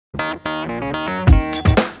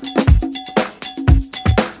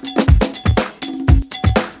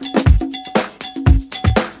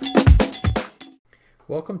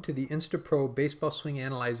welcome to the insta-pro baseball swing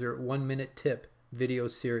analyzer 1-minute tip video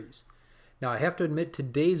series. Now I have to admit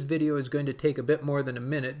today's video is going to take a bit more than a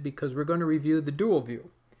minute because we're going to review the dual view.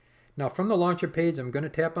 Now from the launcher page I'm going to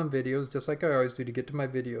tap on videos just like I always do to get to my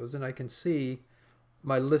videos, and I can see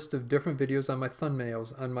my list of different videos on my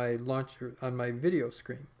thumbnails on my launcher on my video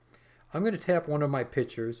screen. I'm going to tap one of my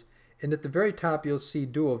pictures, and at the very top you'll see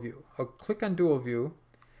dual view. I'll click on dual view.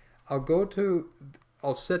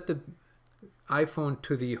 I'll set the iPhone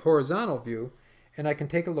to the horizontal view, and I can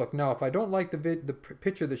take a look. Now if I don't like the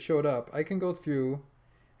picture that showed up, I can go through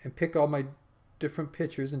and pick all my different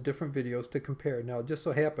pictures and different videos to compare. Now it just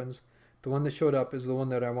so happens the one that showed up is the one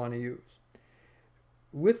that I want to use.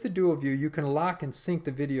 With the dual view you can lock and sync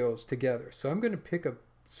the videos together. So I'm going to pick a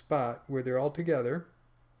spot where they're all together.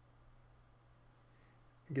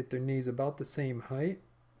 Get their knees about the same height.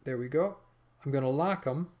 There we go. I'm going to lock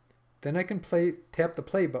them. Then I can tap the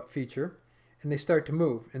play button feature, and they start to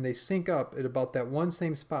move, and they sync up at about that one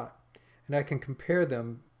same spot. And I can compare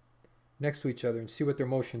them next to each other and see what their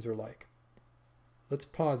motions are like. Let's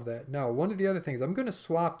pause that. Now, one of the other things, I'm going to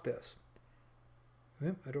swap this.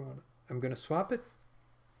 I'm going to swap it.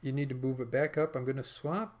 You need to move it back up. I'm going to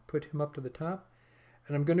swap, put him up to the top,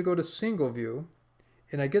 and I'm going to go to single view,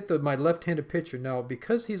 and I get my left-handed picture. Now,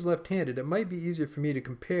 because he's left-handed, it might be easier for me to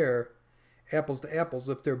compare apples to apples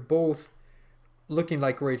if they're both looking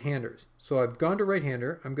like right-handers. So I've gone to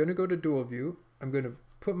right-hander. I'm going to go to dual view. I'm going to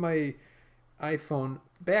put my iPhone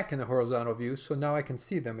back in the horizontal view so now I can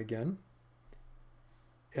see them again.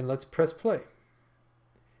 And let's press play.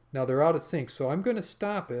 Now they're out of sync, so I'm going to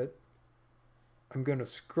stop it. I'm going to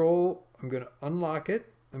scroll. I'm going to unlock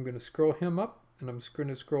it. I'm going to scroll him up, and I'm going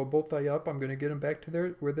to scroll both eye up. I'm going to get them back to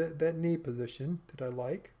that knee position that I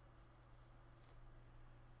like.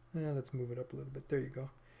 Let's move it up a little bit. There you go.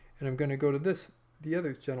 And I'm going to go to the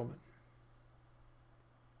other gentleman.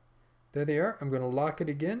 There they are. I'm going to lock it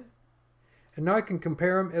again. And now I can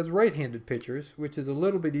compare them as right-handed pitchers, which is a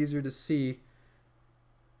little bit easier to see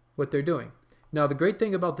what they're doing. Now the great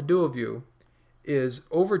thing about the dual view is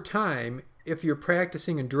over time, if you're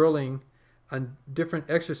practicing and drilling on different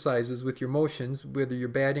exercises with your motions, whether you're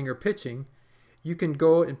batting or pitching, you can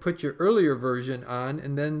go and put your earlier version on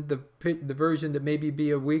and then the version that maybe be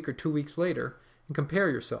a week or 2 weeks later and compare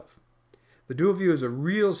yourself. The dual view is a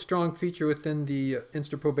real strong feature within the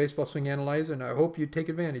insta-pro baseball swing analyzer, and I hope you take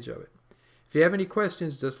advantage of it. If you have any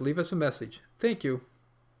questions, just leave us a message. Thank you.